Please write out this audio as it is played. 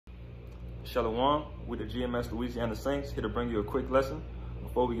Shalom, we the GMS Louisiana Saints, here to bring you a quick lesson.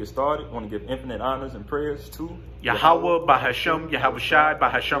 Before we get started, I want to give infinite honors and prayers to Yahweh, Bahasham, Yahawashi,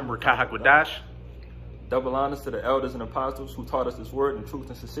 Bahasham, Rakahakwadash. Double honors to the elders and apostles who taught us this word in truth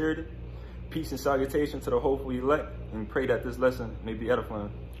and sincerity. Peace and salutation to the hopeful elect, and pray that this lesson may be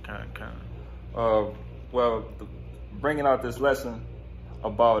edifying. Bringing out this lesson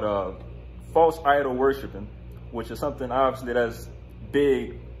about false idol worshiping, which is something obviously that's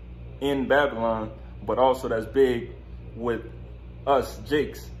big in Babylon, but also that's big with us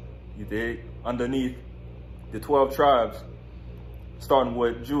Jakes, you dig, underneath the 12 tribes, starting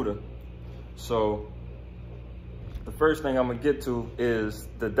with Judah. So the first thing I'm gonna get to is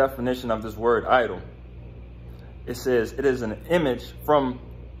the definition of this word idol. It says it is an image from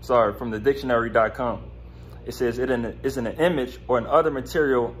the dictionary.com. It says it is an image or an other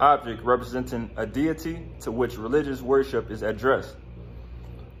material object representing a deity to which religious worship is addressed.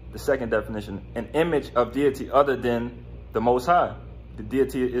 The second definition, an image of deity other than the Most High, the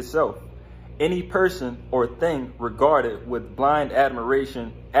deity itself. Any person or thing regarded with blind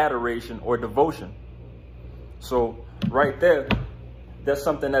admiration, adoration, or devotion. So right there, that's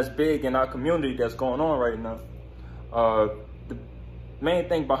something that's big in our community that's going on right now. The main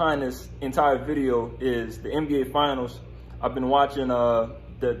thing behind this entire video is the NBA Finals. I've been watching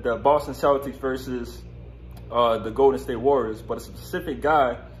the Boston Celtics versus the Golden State Warriors, but a specific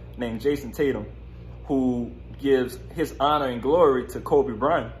guy named Jason Tatum who gives his honor and glory to Kobe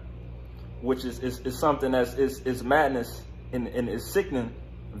Bryant, which is something that's is madness and is sickening,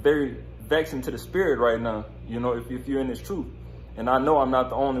 very vexing to the spirit right now, you know, if you're in this truth. And I know I'm not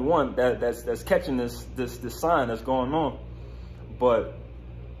the only one that's catching this sign that's going on. But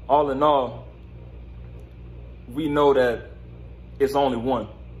all in all, we know that it's only one.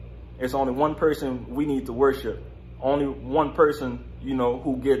 It's only one person we need to worship. Only one person, you know,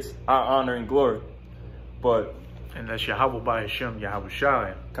 who gets our honor and glory. And that's Yahweh Bahasham,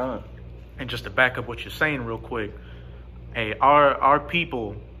 Yahawashi. And just to back up what you're saying real quick, hey, our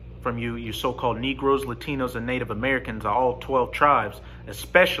people, from you so-called Negroes, Latinos, and Native Americans, are all 12 tribes,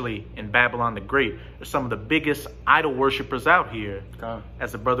 especially in Babylon the Great. They're some of the biggest idol worshipers out here.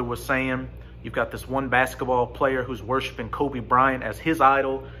 As the brother was saying, you've got this one basketball player who's worshiping Kobe Bryant as his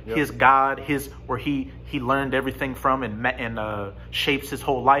idol, his God, where he learned everything from and shapes his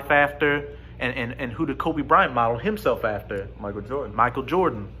whole life after. And who did Kobe Bryant model himself after? Michael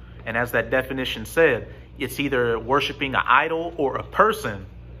Jordan. And as that definition said, it's either worshiping an idol or a person.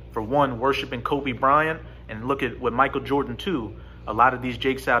 For one, worshiping Kobe Bryant, and look at what Michael Jordan too. A lot of these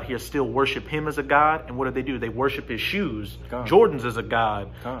Jakes out here still worship him as a god, and what do? They worship his shoes. Jordan's as a god.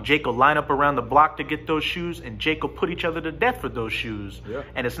 Jake will line up around the block to get those shoes, and Jake will put each other to death for those shoes.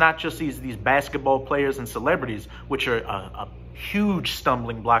 And it's not just these basketball players and celebrities, which are a huge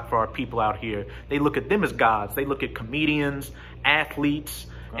stumbling block for our people out here. They look at them as gods. They look at comedians, athletes,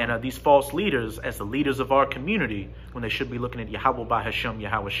 and these false leaders as the leaders of our community, when they should be looking at Yahweh Bahasham,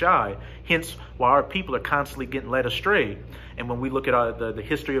 Yahawashi. Hence why our people are constantly getting led astray. And when we look at the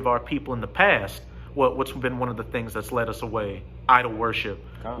history of our people in the past, what's been one of the things that's led us away? Idol worship.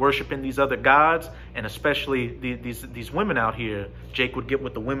 Worshiping these other gods, and especially these women out here. Jake would get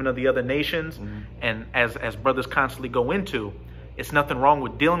with the women of the other nations, and as brothers constantly go into, it's nothing wrong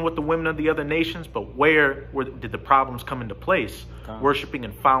with dealing with the women of the other nations, but where did the problems come into place? Worshipping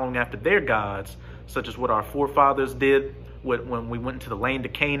and following after their gods, such as what our forefathers did when we went into the land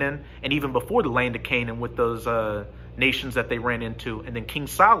of Canaan, and even before the land of Canaan with those nations that they ran into. And then King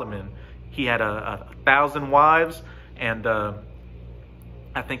Solomon, he had 1,000 wives, and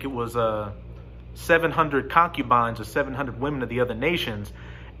I think it was 700 concubines or 700 women of the other nations.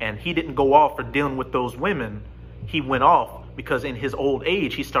 And he didn't go off for dealing with those women. He went off because in his old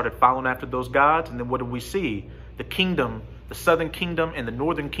age, he started following after those gods. And then what do we see? The kingdom, the southern kingdom and the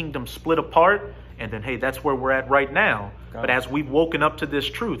northern kingdom split apart. And then, hey, that's where we're at right now. But as we've woken up to this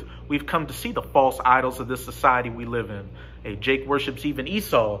truth, we've come to see the false idols of this society we live in. Hey, Jake worships even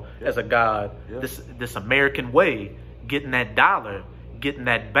Esau as a god. This American way, getting that dollar, getting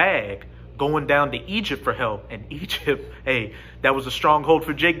that bag, going down to Egypt for help. And Egypt, hey, that was a stronghold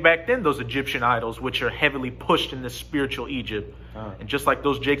for Jake back then, those Egyptian idols, which are heavily pushed in this spiritual Egypt. And just like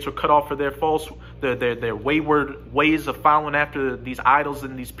those Jakes were cut off for their wayward ways of following after these idols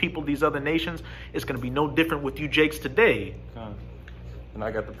and these people, these other nations, it's going to be no different with you Jakes today. And I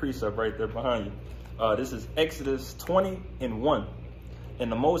got the precept right there behind you. This is Exodus 20:1.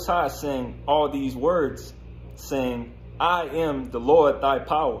 And the Most High saying all these words, saying, I am the Lord thy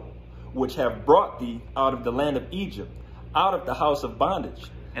power, which have brought thee out of the land of Egypt, out of the house of bondage.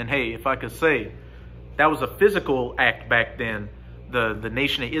 And hey, if I could say, that was a physical act back then, the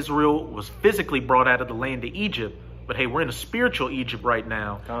nation of Israel was physically brought out of the land of Egypt. But hey, we're in a spiritual Egypt right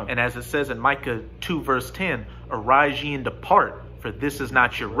now. And as it says in Micah 2 verse 10, arise ye and depart, for this is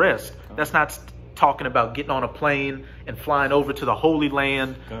not your rest. That's not talking about getting on a plane and flying over to the Holy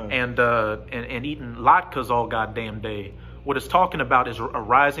Land and eating latkes all goddamn day. What it's talking about is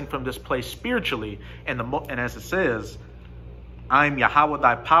arising from this place spiritually. And as it says, I am Yahweh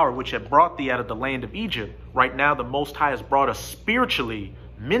thy power, which have brought thee out of the land of Egypt. Right now, the Most High has brought us spiritually,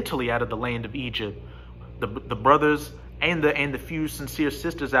 mentally out of the land of Egypt. The brothers and the few sincere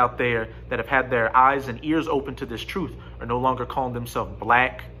sisters out there that have had their eyes and ears open to this truth are no longer calling themselves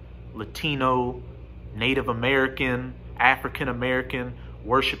black, Latino, Native American, African American,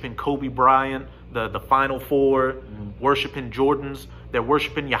 worshiping Kobe Bryant, the Final Four, worshiping Jordans. They're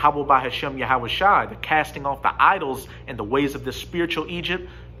worshiping Yahweh by Hashem, Yahweh Shai. They're casting off the idols and the ways of this spiritual Egypt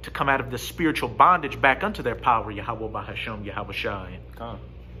to come out of this spiritual bondage back unto their power, Yahweh by Hashem, Yahweh Shai.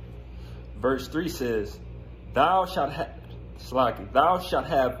 Verse 3 says, Thou shalt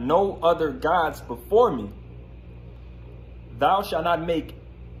have no other gods before me. Thou shalt not make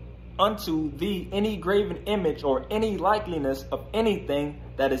unto thee any graven image or any likeness of anything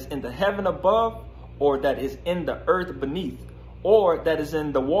that is in the heaven above, or that is in the earth beneath, or that is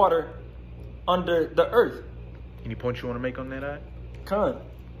in the water under the earth. Any points you want to make on that?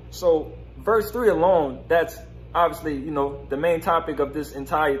 So verse 3 alone, that's obviously, you know, the main topic of this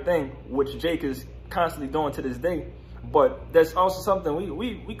entire thing, which Jake is constantly doing to this day. But there's also something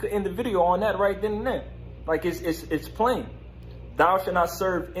we could end the video on that right then and there. Like it's plain. Thou shalt not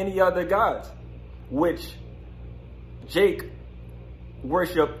serve any other gods, which Jake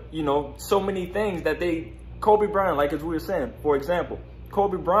worship, you know, so many things that Kobe Bryant, like as we were saying, for example,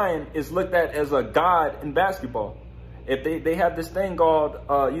 Kobe Bryant is looked at as a god in basketball. If they have this thing called,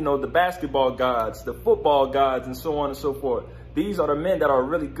 you know, the basketball gods, the football gods, and so on and so forth. These are the men that are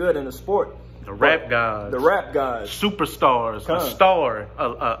really good in the sport. The rap gods. The rap gods. Superstars. A star.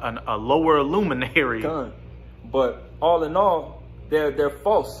 A lower luminary. But all in all, they're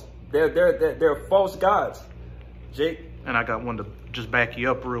false. They're false gods. Jake? And I got one to just back you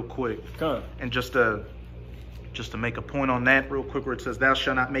up real quick. And just to make a point on that real quick, where it says, Thou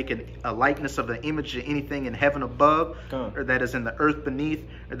shalt not make a likeness of the image of anything in heaven above, or that is in the earth beneath,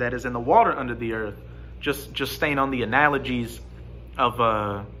 or that is in the water under the earth. Just staying on the analogies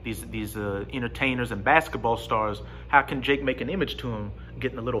of these entertainers and basketball stars. How can Jake make an image to him?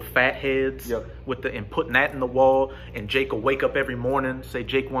 Getting the little fat heads and putting that in the wall, and Jake will wake up every morning, say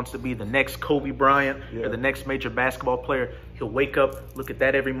Jake wants to be the next Kobe Bryant or the next major basketball player. He'll wake up, look at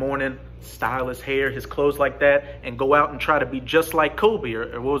that every morning, style his hair, his clothes like that, and go out and try to be just like Kobe,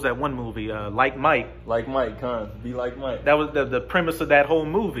 or what was that one movie, Like Mike? Like Mike, be like Mike. That was the premise of that whole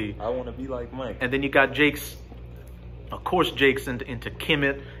movie. I want to be like Mike. And then you got Jake's into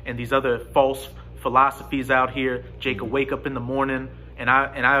Kemet and these other false philosophies out here. Jake will wake up in the morning, and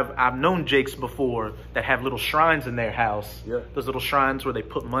I've known Jakes before that have little shrines in their house. Those little shrines where they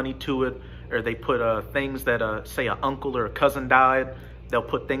put money to it, or they put things that say an uncle or a cousin died. They'll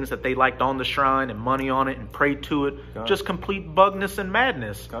put things that they liked on the shrine and money on it and pray to it. Just complete bugness and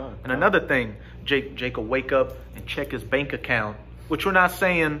madness. And another thing, Jake will wake up and check his bank account, which we're not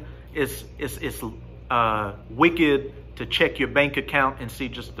saying is wicked to check your bank account and see,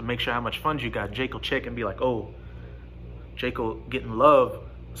 just to make sure how much funds you got. Jake will check and be like, oh, Jake will get in love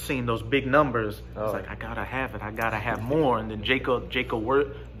seeing those big numbers. It's like, I gotta have it, I gotta have more. And then Jake will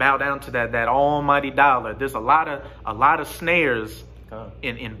bow down to that almighty dollar. There's a lot of snares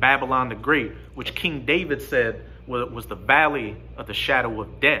in Babylon the Great, which King David said was the valley of the shadow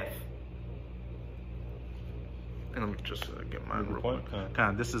of death. And let me just get mine real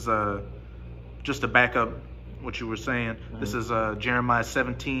quick. This is just to back up what you were saying. This is Jeremiah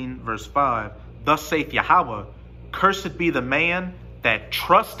 17 verse 5. Thus saith Yahweh, cursed be the man that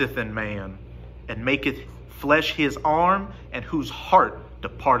trusteth in man, and maketh flesh his arm, and whose heart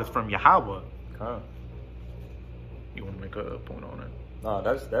departeth from Yahweh. You want to make a point on it? No,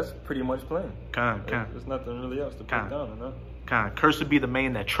 that's pretty much plain. There's nothing really else to put down on that. Cursed be the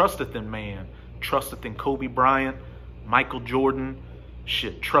man that trusteth in man, trusteth in Kobe Bryant, Michael Jordan,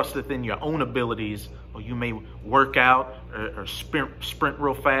 trusteth in your own abilities. Or you may work out or sprint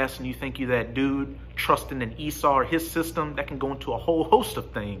real fast, and you think you're that dude. Trusting in Esau or his system, that can go into a whole host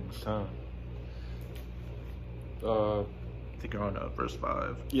of things. I think you're on verse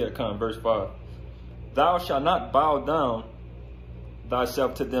 5. Verse 5. Thou shalt not bow down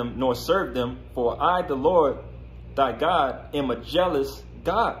thyself to them, nor serve them, for I, the Lord thy God, am a jealous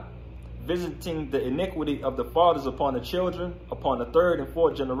God, visiting the iniquity of the fathers upon the children, upon the third and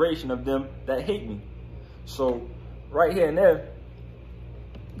fourth generation of them that hate me. So right here and there,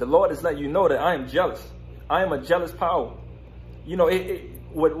 The Lord is letting you know that I am jealous. I am a jealous power. You know,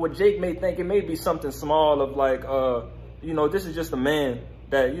 what Jake may think, it may be something small of like, you know, this is just a man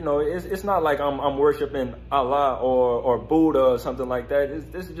that, you know, it's not like I'm worshiping Allah or Buddha or something like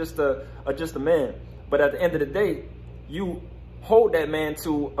that. This is just a man. But at the end of the day, you hold that man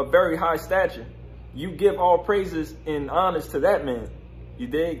to a very high stature. You give all praises and honors to that man. You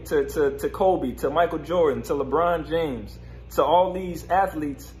dig? To Kobe, to Michael Jordan, to LeBron James, to all these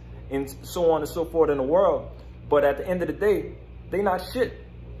athletes and so on and so forth in the world. But at the end of the day, they not shit.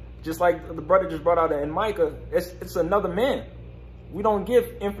 Just like the brother just brought out in Micah, it's another man. We don't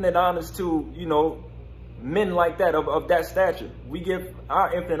give infinite honors to, you know, men like that, of that stature. We give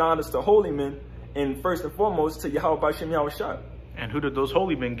our infinite honors to holy men, and first and foremost to Yahweh B'Shem Yahushai. And who did those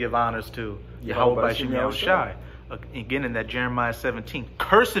holy men give honors to? Yahweh B'Shem Yahushai. Again, in that Jeremiah 17,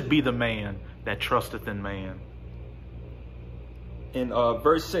 cursed be the man that trusteth in man. In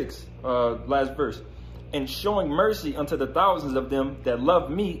verse 6, last verse, and showing mercy unto the thousands of them that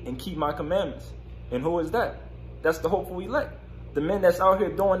love me and keep my commandments. And who is that? That's the hopeful elect. The men that's out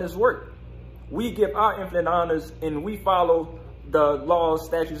here doing this work. We give our infinite honors and we follow the laws,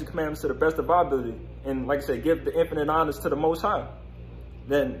 statutes, and commandments to the best of our ability. And like I said, give the infinite honors to the Most High.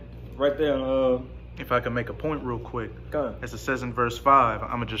 Then, right there, if I can make a point real quick, as it says in verse 5, I'm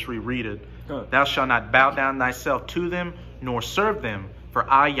going to just reread it. Thou shalt not bow down thyself to them, nor serve them. For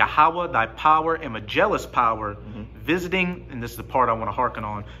I, Yahweh, thy power, am a jealous power, visiting, and this is the part I want to hearken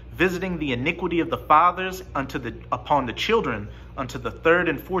on, visiting the iniquity of the fathers upon the children, unto the third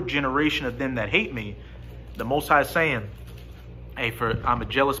and fourth generation of them that hate me. The Most High is saying, hey, for I'm a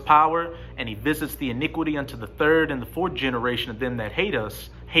jealous power, and he visits the iniquity unto the third and the fourth generation of them that hate us.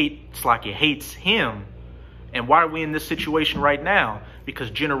 It's like he hates him. And why are we in this situation right now? Because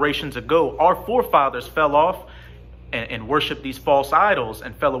generations ago, our forefathers fell off and worshiped these false idols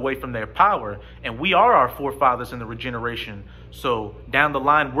and fell away from their power. And we are our forefathers in the regeneration. So down the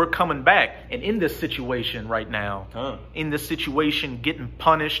line, we're coming back. And in this situation right now, in this situation, getting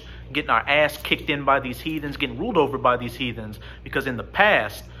punished, getting our ass kicked in by these heathens, getting ruled over by these heathens. Because in the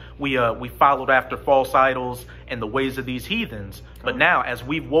past, we followed after false idols and the ways of these heathens. But now, as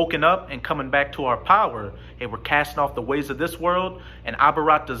we've woken up and coming back to our power, and we're casting off the ways of this world, and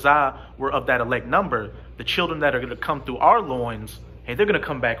Abarat Dazah, we're of that elect number, the children that are going to come through our loins, hey, they're going to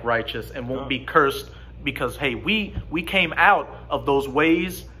come back righteous and won't be cursed because, hey, we came out of those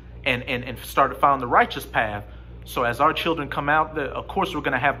ways and started following the righteous path. So as our children come out, of course, we're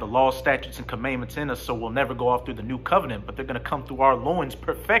going to have the laws, statutes, and commandments in us, so we'll never go off through the new covenant, but they're going to come through our loins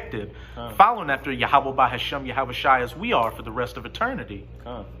perfected, following after Yahweh B'Hashem Yahushai as we are for the rest of eternity.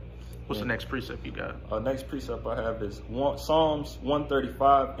 What's the next precept you got? Next precept I have is Psalms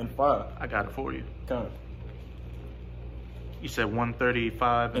 135 and 5. I got it for you. You said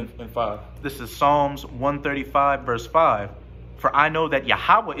 135 and 5. This is Psalms 135, verse 5. For I know that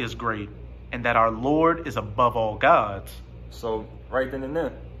Yahweh is great, and that our Lord is above all gods. So right then and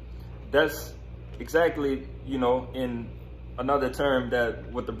there, that's exactly, you know, in another term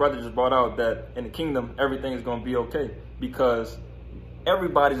that what the brother just brought out, that in the kingdom, everything is going to be okay, because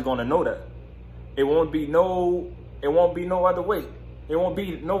everybody's going to know that. It won't be no other way. It won't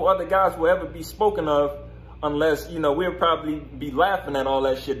be no other gods will ever be spoken of unless, you know, we'll probably be laughing at all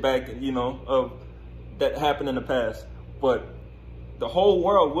that shit back, you know, of that happened in the past. But the whole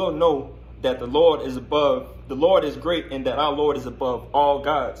world will know that the Lord is above, the Lord is great, and that our Lord is above all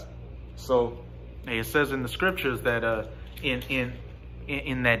gods. So it says in the scriptures that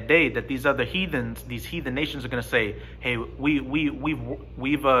in that day that these other heathens, these heathen nations are going to say, hey,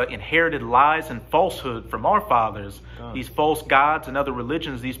 we've inherited lies and falsehood from our fathers. These false gods and other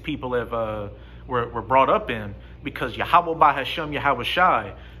religions these people have were brought up in, because Yahweh B'Hashem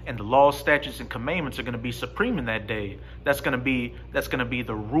Yahushai and the laws, statutes, and commandments are going to be supreme in that day. That's going to be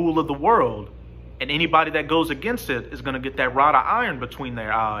the rule of the world. And anybody that goes against it is going to get that rod of iron between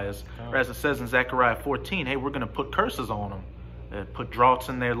their eyes. Or as it says in Zechariah 14, hey, we're going to put curses on them. Put droughts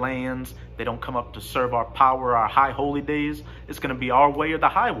in their lands. They don't come up to serve our power, our high holy days. It's going to be our way or the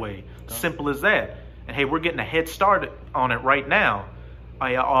highway. Simple as that. And hey, we're getting a head start on it right now.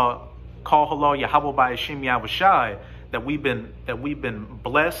 Call halal Yahweh B'Hashem Yahushai, that we've been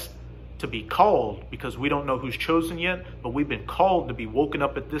blessed to be called, because we don't know who's chosen yet, but we've been called to be woken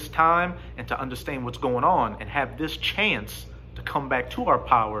up at this time and to understand what's going on and have this chance to come back to our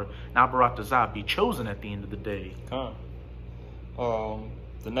power. Now, Barak Dazah, be chosen at the end of the day.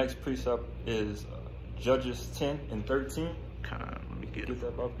 The next precept is Judges 10 and 13. Let me get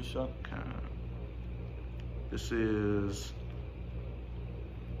that, Bobby Shaw. This is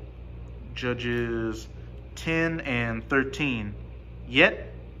Judges 10 and 13.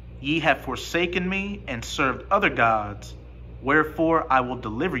 Yet Ye have forsaken me and served other gods. Wherefore I will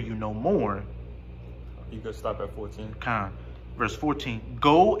deliver you no more. You could stop at 14. Verse 14.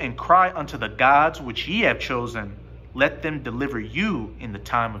 Go and cry unto the gods which ye have chosen. Let them deliver you in the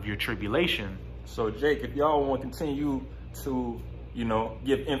time of your tribulation. So, Jake, if y'all want to continue to, you know,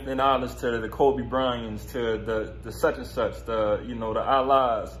 give infinite honors to the Kobe Bryants, to the such and such, the, you know, the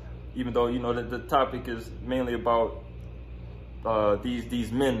Allahs, even though, you know, the topic is mainly about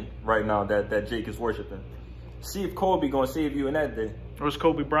these men right now that Jake is worshiping. See if Kobe gonna save you in that day. Where's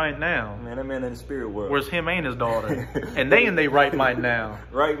Kobe Bryant now? Man, that man in the spirit world. Where's him and his daughter? And they in their right mind now.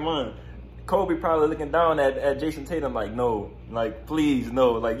 Right mind. Kobe probably looking down at Jason Tatum like, no, like, please,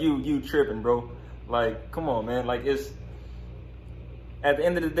 no, like, you tripping, bro. Like, come on, man. Like, it's, at the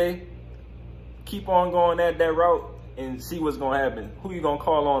end of the day, keep on going that route and see what's gonna happen. Who you gonna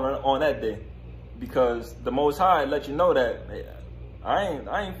call on that day? Because the Most High let you know that, hey,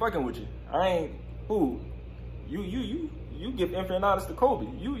 I ain't fucking with you. I ain't, who? You give infinite honors to Kobe.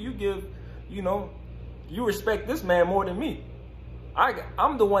 You give, you know, you respect this man more than me.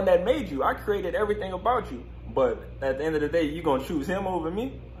 I'm the one that made you. I created everything about you. But at the end of the day, you gonna choose him over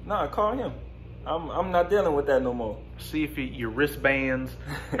me? Nah, call him. I'm not dealing with that no more. See if your wristbands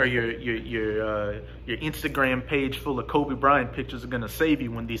or your Instagram page full of Kobe Bryant pictures are gonna save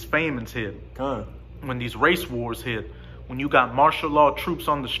you when these famines hit. When these race wars hit. When you got martial law troops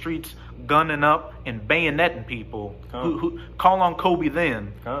on the streets gunning up and bayoneting people, who call on Kobe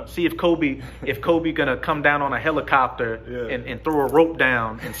then. See if Kobe gonna come down on a helicopter and throw a rope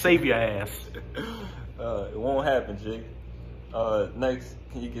down and save your ass. It won't happen, Jake. Next,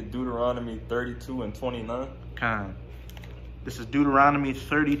 can you get Deuteronomy 32 and 29? This is Deuteronomy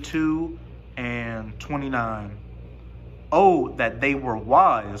 32 and 29. Oh, that they were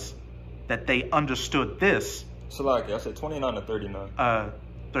wise, that they understood this. Salaki, I said 29 or 39?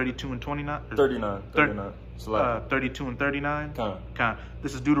 32 and 29? 39. 32 and 39?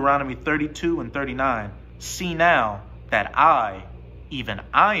 This is Deuteronomy 32 and 39. See now that I, even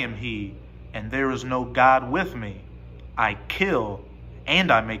I am he, and there is no God with me. I kill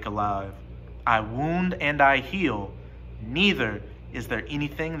and I make alive. I wound and I heal. Neither is there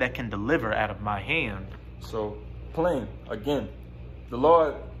anything that can deliver out of my hand. So, plain, again, the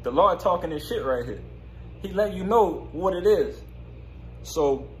Lord talking this shit right here. He let you know what it is.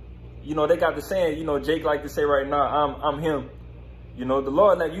 So, you know, they got the saying, you know, Jake like to say right now, I'm him. You know, the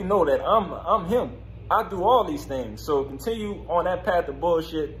Lord let you know that I'm him. I do all these things. So continue on that path of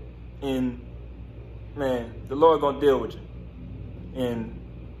bullshit, and man, the Lord gonna deal with you. And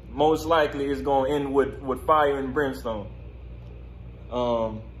most likely it's gonna end with fire and brimstone.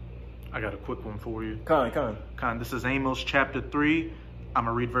 I got a quick one for you. This is Amos chapter 3. I'm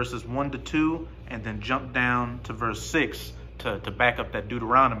gonna read verses 1 to 2 and then jump down to verse 6 to back up that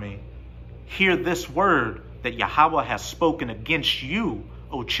Deuteronomy. Hear this word that Yahweh has spoken against you,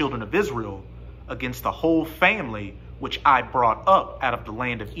 O children of Israel, against the whole family which I brought up out of the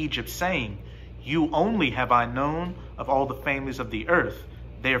land of Egypt, saying, you only have I known of all the families of the earth.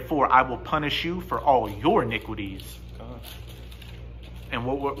 Therefore I will punish you for all your iniquities. And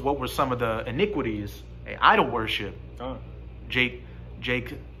what were some of the iniquities? Idol worship. Jake,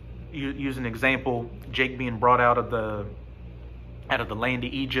 use an example. Jake being brought out of the land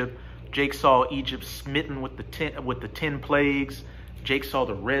of Egypt. Jake saw Egypt smitten with the 10 plagues. Jake saw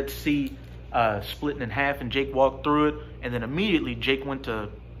the Red Sea splitting in half, and Jake walked through it. And then immediately Jake went to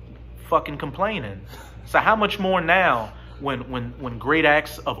fucking complaining. So how much more now when great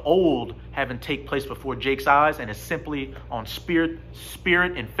acts of old haven't take place before Jake's eyes, and it's simply on spirit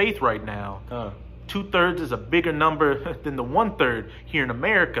and faith right now. 2/3 is a bigger number than the 1/3 here in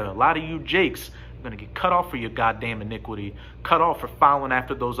America. A lot of you Jakes are going to get cut off for your goddamn iniquity, cut off for following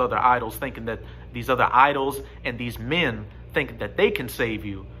after those other idols, thinking that these other idols and these men thinking that they can save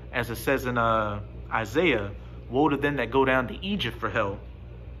you. As it says in Isaiah, woe to them that go down to Egypt for help.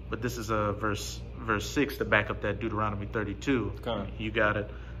 But this is verse 6 to back up that Deuteronomy 32. You got it.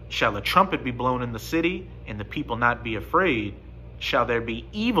 Shall a trumpet be blown in the city, and the people not be afraid? Shall there be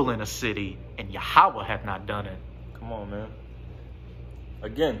evil in a city, and Yahweh hath not done it? Come on, man.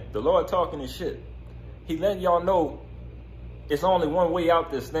 Again, the Lord talking his shit. He letting y'all know it's only one way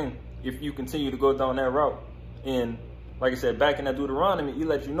out this thing if you continue to go down that route. And like I said, back in that Deuteronomy, he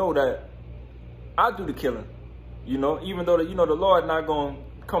let you know that I do the killing. You know, even though the Lord not going to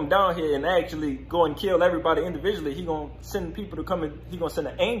come down here and actually go and kill everybody individually, he going to send people to come and he going to send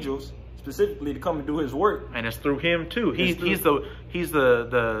the angels specifically to come and do his work. And it's through him too. He's the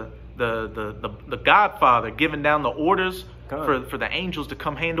Godfather giving down the orders for the angels to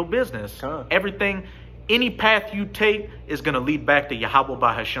come handle business. Everything any path you take is going to lead back to Yahweh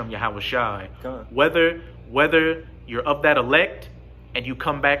by Hashem, Yahweh Shai. Whether you're of that elect and you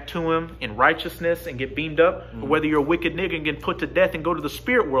come back to him in righteousness and get beamed up, or whether you're a wicked nigga and get put to death and go to the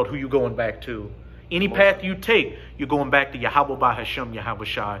spirit world, who you going back to? Any path you take, you're going back to Yahweh by Hashem, Yahweh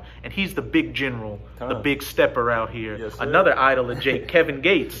Shai. And he's the big general, the big stepper out here. Yes, another idol of Jake, Kevin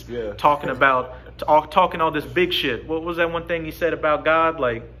Gates, talking all this big shit. What was that one thing he said about God?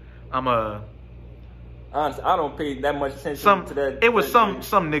 Like, honestly, I don't pay that much attention to that. It was some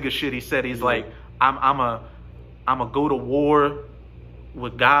nigga shit he said. He's like, I'm a go to war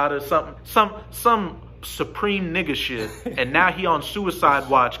with God or something. Some supreme nigga shit, and now he on suicide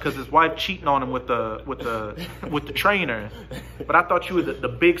watch because his wife cheating on him with the trainer. But I thought you were the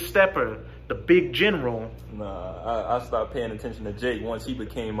big stepper, the big general. Nah, I stopped paying attention to Jake once he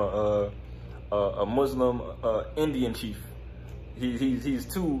became a Muslim Indian chief. He's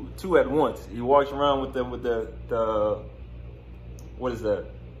two at once. He walks around with the what is that?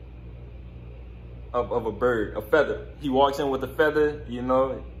 Of a bird, a feather. He walks in with a feather, you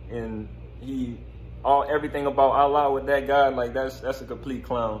know, and everything about Allah with that guy, like that's a complete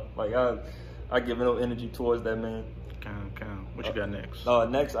clown. Like I give no energy towards that man. What you got next?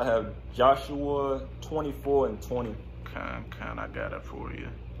 Next I have Joshua 24 and 20. I got it for you.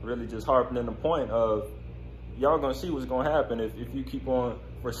 Really just harping in the point of y'all gonna see what's gonna happen if you keep on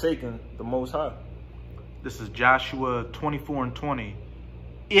forsaking the Most High. This is Joshua 24 and 20.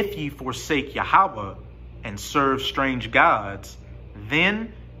 If ye forsake Yahweh and serve strange gods,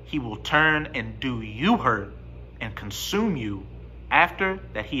 then he will turn and do you hurt and consume you after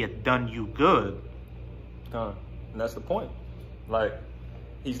that he had done you good. And that's the point. Like,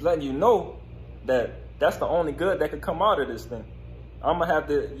 he's letting you know that that's the only good that could come out of this thing.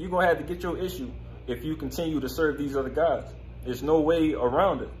 You're gonna have to get your issue if you continue to serve these other gods. There's no way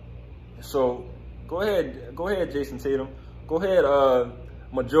around it. So go ahead, Jason Tatum. Go ahead,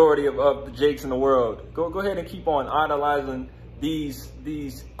 majority of the Jakes in the world. Go ahead and keep on idolizing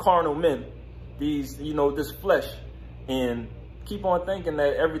these carnal men, this flesh, and keep on thinking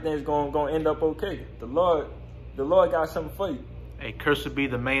that everything's going to end up okay. The Lord got something for you. Hey, cursed be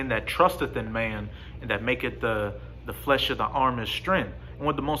the man that trusteth in man, and that maketh the flesh of the arm his strength. And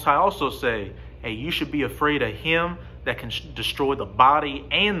what the Most High also say, hey, you should be afraid of him that can destroy the body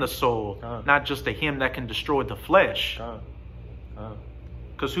and the soul, not just of him that can destroy the flesh.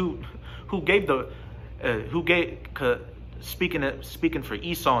 Because speaking for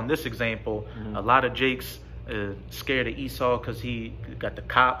Esau in this example, a lot of Jakes scared of Esau because he got the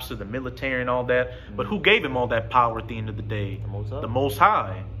cops or the military and all that. But who gave him all that power at the end of the day? The Most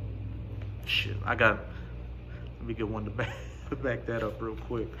High. Shit, let me get one to back that up real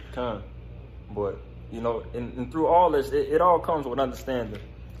quick. But and through all this, it all comes with understanding.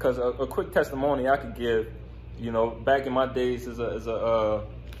 Because a quick testimony I could give, back in my days as a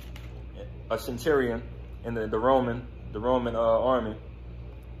centurion in the Roman army,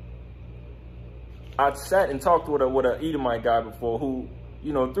 I'd sat and talked with an Edomite guy before who,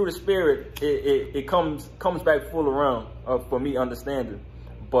 through the spirit, it comes back full around for me understanding.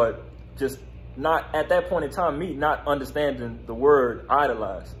 But just not at that point in time, me not understanding the word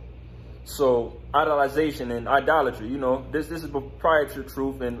idolize. So idolization and idolatry, this is prior to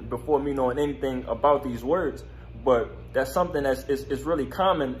truth and before me knowing anything about these words. But that's something is really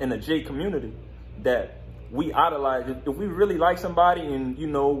common in the J community, that we idolize. If we really like somebody and,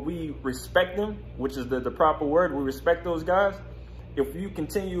 we respect them, which is the proper word, we respect those guys. If you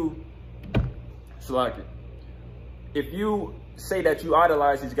continue, if you say that you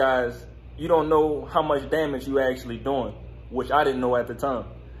idolize these guys, you don't know how much damage you actually doing, which I didn't know at the time.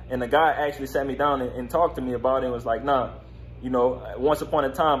 And the guy actually sat me down and talked to me about it and was like, nah, once upon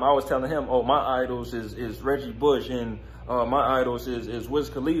a time I was telling him, oh, my idols is Reggie Bush and my idols is Wiz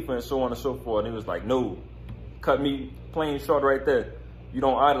Khalifa and so on and so forth. And he was like, no, cut me plain short right there. You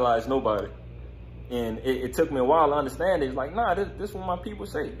don't idolize nobody. And it took me a while to understand it. It's like, nah, this is what my people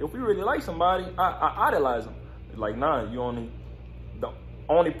say. If we really like somebody, I idolize them. It's like, nah, the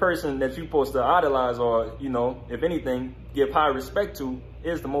only person that you're supposed to idolize or, if anything, give high respect to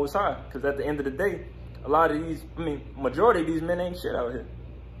is the Most High. Because at the end of the day, a lot of majority of these men ain't shit out here.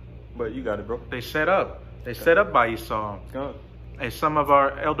 But you got it, bro. They set up by Esau. Hey, some of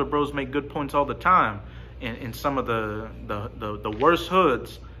our elder bros make good points all the time. In some of the worst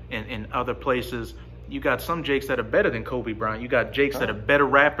hoods in other places, you got some Jakes that are better than Kobe Bryant. You got Jakes that are better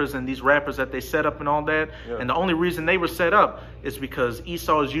rappers than these rappers that they set up and all that. Yeah. And the only reason they were set up is because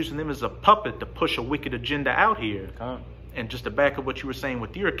Esau is using them as a puppet to push a wicked agenda out here. And just to back up what you were saying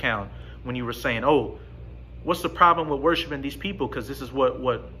with your account, when you were saying, oh, what's the problem with worshiping these people? Because this is what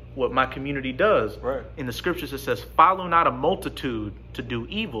what my community does. Right. In the scriptures, it says, follow not a multitude to do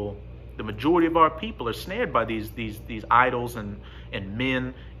evil. The majority of our people are snared by these idols and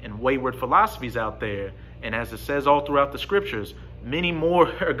men and wayward philosophies out there. And as it says all throughout the scriptures, many more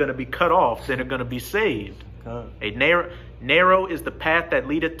are going to be cut off than are going to be saved. A narrow is the path that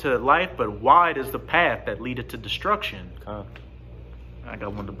leadeth to life, but wide is the path that leadeth to destruction. I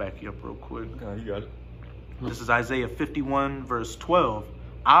got one to back you up real quick. You got it. This is Isaiah 51, verse 12.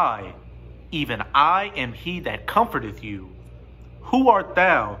 I, even I, am he that comforteth you. Who art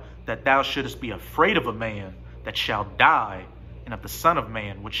thou, that thou shouldest be afraid of a man that shall die, and of the Son of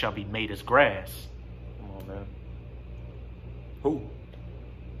Man, which shall be made as grass? Come on, man. Who?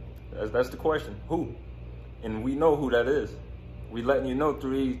 That's the question. Who? And we know who that is. We letting you know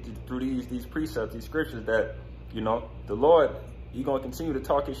through these precepts, these scriptures, that, you know, the Lord, he gonna continue to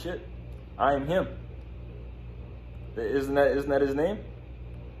talk his shit. I am him. Isn't that his name?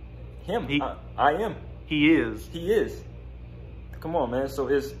 Him. I am. He is. He is. Come on, man. So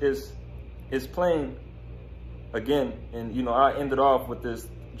it's plain again. And you know, I ended off with this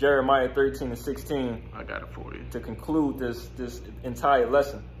Jeremiah 13:16. I got it for you to conclude this entire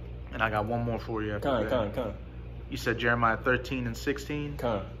lesson. And I got one more for you. Come. You said Jeremiah 13:16.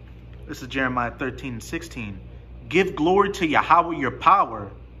 Come. This is Jeremiah 13:16. Give glory to Yahweh your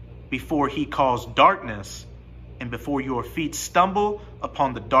power, before he caused darkness, and before your feet stumble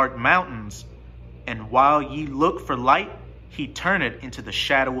upon the dark mountains. And while ye look for light, he turn it into the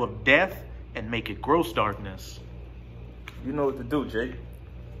shadow of death, and make it gross darkness. You know what to do, Jake.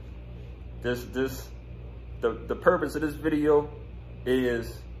 The purpose of this video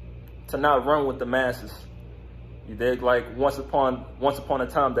is to not run with the masses. You did, like once upon a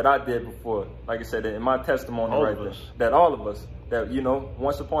time that I did before. Like I said, in my testimony all right there, that all of us, that, you know,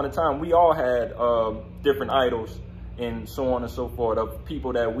 once upon a time we all had different idols and so on and so forth, of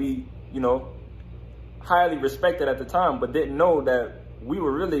people that we, you know, highly respected at the time, but didn't know that we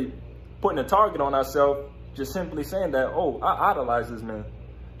were really putting a target on ourselves, just simply saying that, oh, I idolize this man.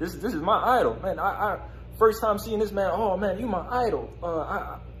 This is my idol, man. I first time seeing this man, oh man, you my idol.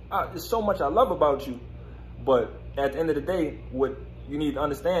 There's so much I love about you. But at the end of the day, what you need to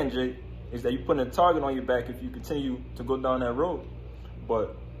understand, Jake, is that you're putting a target on your back if you continue to go down that road.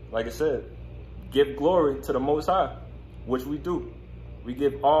 But like I said, give glory to the Most High, which we do. We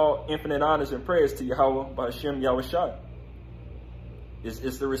give all infinite honors and prayers to Yahweh by Hashem Yahushua.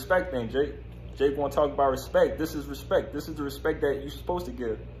 It's the respect thing, Jake. Jake want to talk about respect. This is respect. This is the respect that you're supposed to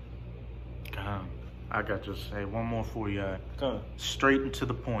give. I got to say one more for you. Come. Straight and to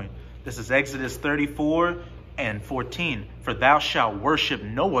the point. This is Exodus 34:14. For thou shalt worship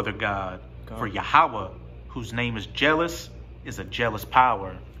no other God. Come. For Yahweh, whose name is jealous, is a jealous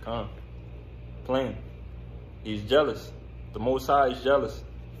power. Come. Plain. He's jealous. The Most High is jealous.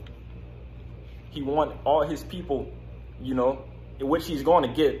 He wants all his people, you know, in which he's going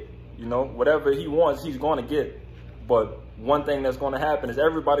to get. You know, whatever he wants, he's going to get. But one thing that's going to happen is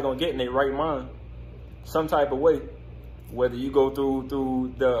everybody going to get in their right mind some type of way. Whether you go through the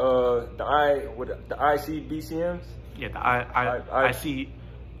ICBCMs. Yeah, the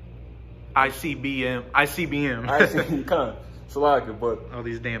ICBM. Come, Salaka, but all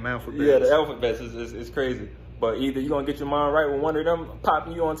these damn alphabets. Yeah, the alphabets is crazy. But either you're gonna get your mind right with one of them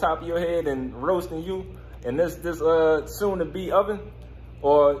popping you on top of your head and roasting you in this soon to be oven,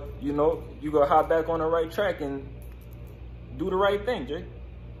 or you know, you gonna hop back on the right track and do the right thing, Jay.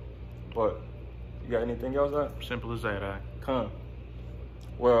 But you got anything else? Simple as that. Come.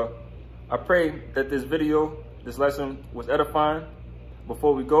 Well, I pray that this lesson was edifying.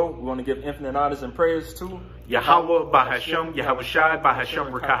 Before we go, we want to give infinite honors and prayers to Yahweh Bahashem, Yahushai Bahashem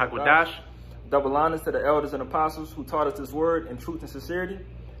Rakahagudash. Double honors to the elders and apostles who taught us this word in truth and sincerity.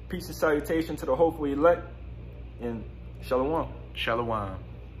 Peace and salutation to the hopeful elect. And Shalom. Shalom.